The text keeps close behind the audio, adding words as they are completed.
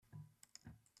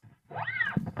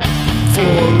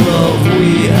For love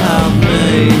we have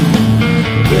made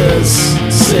this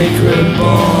sacred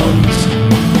bond.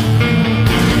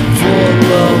 For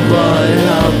love I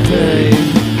have paid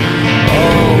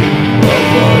all of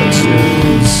our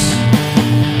dues.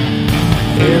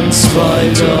 In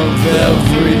spite of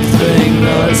everything,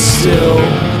 I still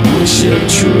wish it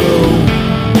true,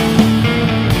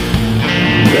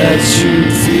 that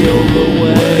you'd feel the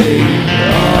way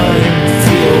I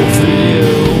feel for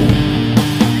you.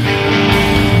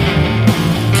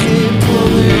 Keep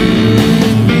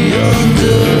pulling me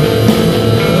under,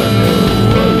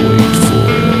 I wait for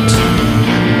it.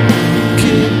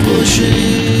 Keep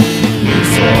pushing me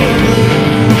farther,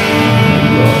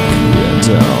 rock it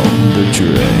down the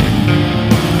drain.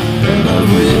 And I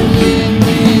really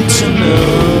need to know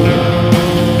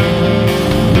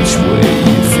which way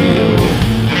you feel.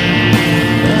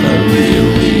 And I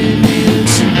really need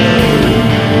to know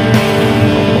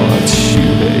how much you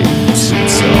hate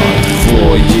it on.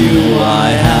 For you I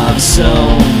have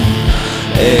sewn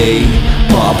a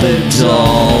puppet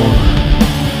doll.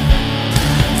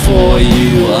 For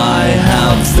you I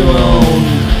have thrown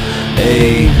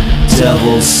a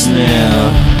devil's snare.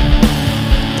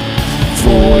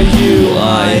 For you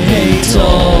I hate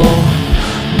all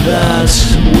that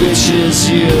which is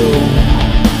you.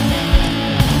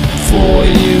 For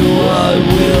you I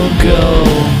will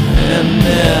go.